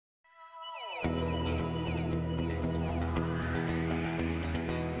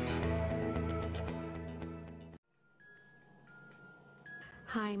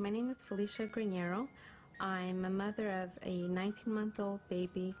Hi, my name is Felicia Graniero. I'm a mother of a 19-month-old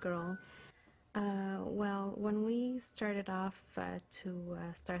baby girl. When we started off to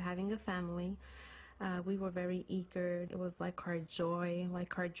start having a family, we were very eager. It was like our joy,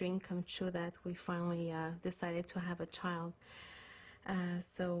 like our dream come true that we finally decided to have a child.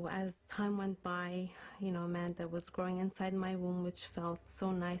 So as time went by, Amanda was growing inside my womb, which felt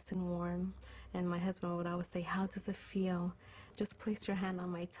so nice and warm. And my husband would always say, "How does it feel? Just place your hand on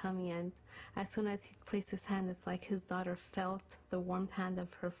my tummy." And as soon as he placed his hand, it's like his daughter felt the warm hand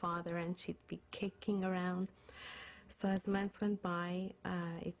of her father, and she'd be kicking around. So as months went by,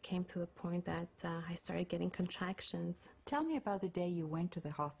 it came to the point that I started getting contractions. Tell me about the day you went to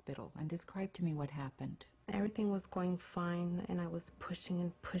the hospital and describe to me what happened. Everything was going fine, and I was pushing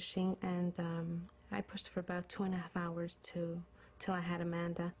and pushing, and I pushed for about 2.5 hours till I had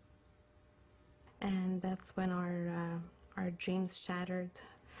Amanda. And that's when our dreams shattered.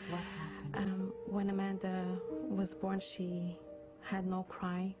 What happened? When Amanda was born, she had no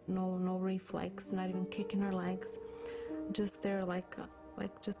cry, no reflex, not even kicking her legs, just there like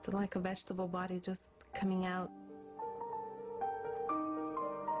a vegetable body just coming out.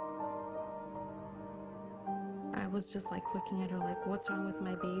 I was just like looking at her like, "What's wrong with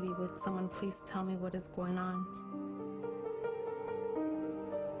my baby? Would someone please tell me what is going on?"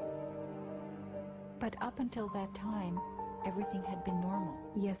 But up until that time, everything had been normal.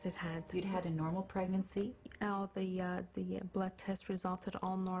 Yes, it had. You'd had a normal pregnancy? All the blood test resulted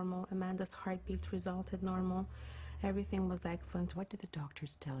all normal. Amanda's heartbeat resulted normal. Everything was excellent. What did the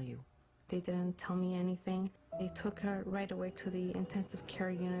doctors tell you? They didn't tell me anything. They took her right away to the intensive care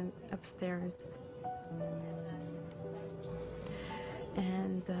unit upstairs.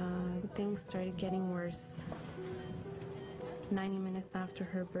 And things started getting worse. 90 minutes after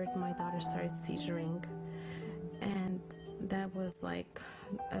her birth, my daughter started seizuring. And that was like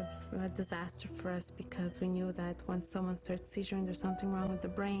a disaster for us, because we knew that when someone starts seizuring, there's something wrong with the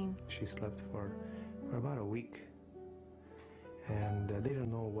brain. She slept for about a week, and they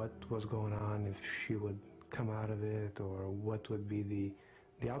didn't know what was going on, if she would come out of it, or what would be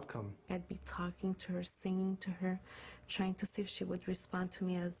the outcome. I'd be talking to her, singing to her, trying to see if she would respond to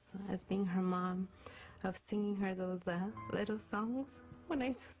me as being her mom, of singing her those little songs when I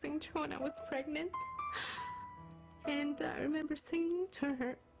used to sing to her when I was pregnant. And I remember singing to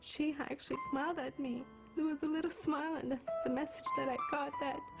her. She actually smiled at me. There was a little smile, and that's the message that I got,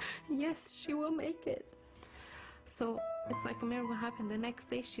 that yes, she will make it. So it's like a miracle happened. The next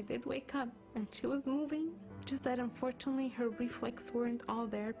day she did wake up and she was moving, just that unfortunately her reflexes weren't all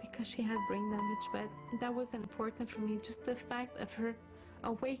there because she had brain damage. But that wasn't important for me, just the fact of her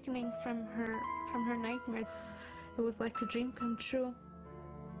awakening from her nightmare. It was like a dream come true.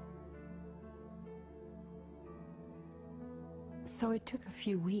 So it took a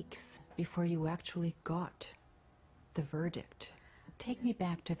few weeks before you actually got the verdict. Take me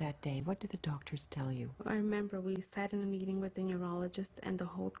back to that day. What did the doctors tell you? I remember we sat in a meeting with the neurologist and the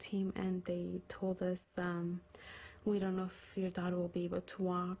whole team, and they told us, "We don't know if your daughter will be able to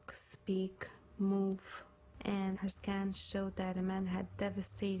walk, speak, move." And her scan showed that Amanda had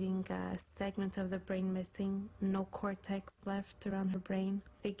devastating segment of the brain missing, no cortex left around her brain.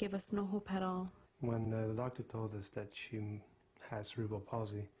 They gave us no hope at all. When the doctor told us that she has cerebral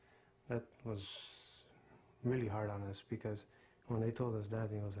palsy, that was really hard on us, because when they told us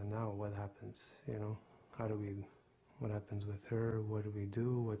that, it was, and now what happens? What happens with her? What do we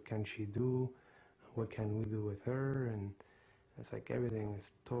do? What can she do? What can we do with her? And it's like everything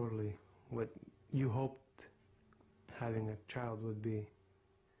is totally what you hoped having a child would be.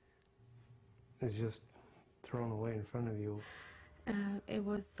 It's just thrown away in front of you. It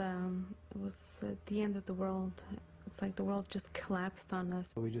was the end of the world. It's like the world just collapsed on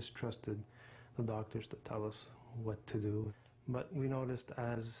us. We just trusted the doctors to tell us what to do. But we noticed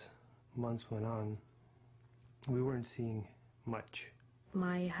as months went on, we weren't seeing much.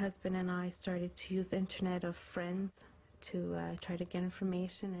 My husband and I started to use the internet of friends to try to get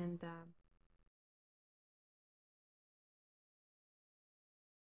information, and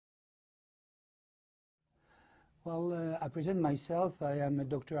Well, I present myself. I am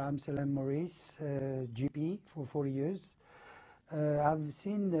Dr. Amsalem Maurice, GP for 40 years. I've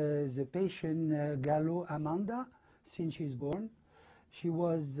seen the patient Gallo Amanda since she's born. She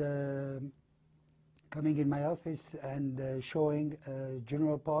was coming in my office and showing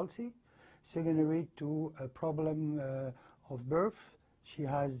general palsy, secondary to a problem of birth. She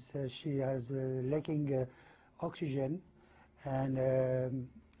has lacking oxygen, and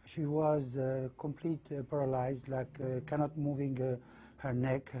she was complete paralyzed, like cannot moving her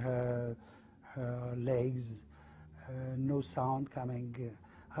neck, her legs, no sound coming.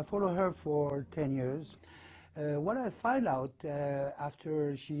 I follow her for 10 years. What I find out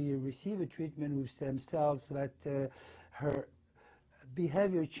after she received a treatment with stem cells, that her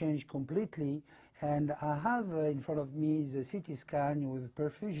behavior changed completely, and I have in front of me the CT scan with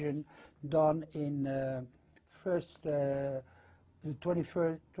perfusion done in the 23rd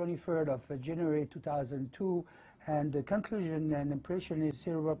of January 2002, and the conclusion and impression is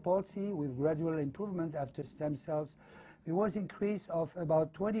cerebral palsy with gradual improvement after stem cells. There was increase of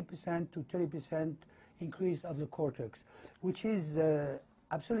about 20% to 30% increase of the cortex, which is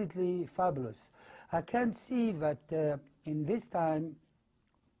absolutely fabulous. I can see that in this time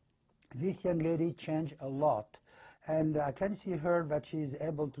this young lady changed a lot, and I can see her that she is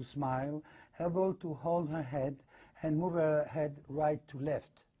able to smile, able to hold her head and move her head right to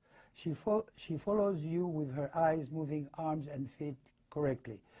left. She follows you with her eyes, moving arms and feet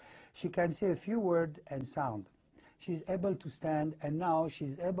correctly. She can say a few words and sound. She's able to stand, and now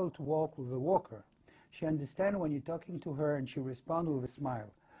she's able to walk with a walker. She understands when you're talking to her, and she responds with a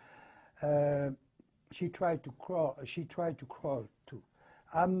smile. She tried to crawl. She tried to crawl too.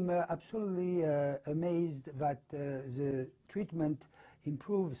 I'm absolutely amazed that the treatment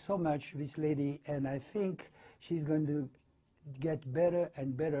improved so much this lady, and I think she's going to get better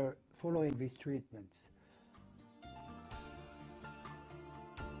and better following these treatments.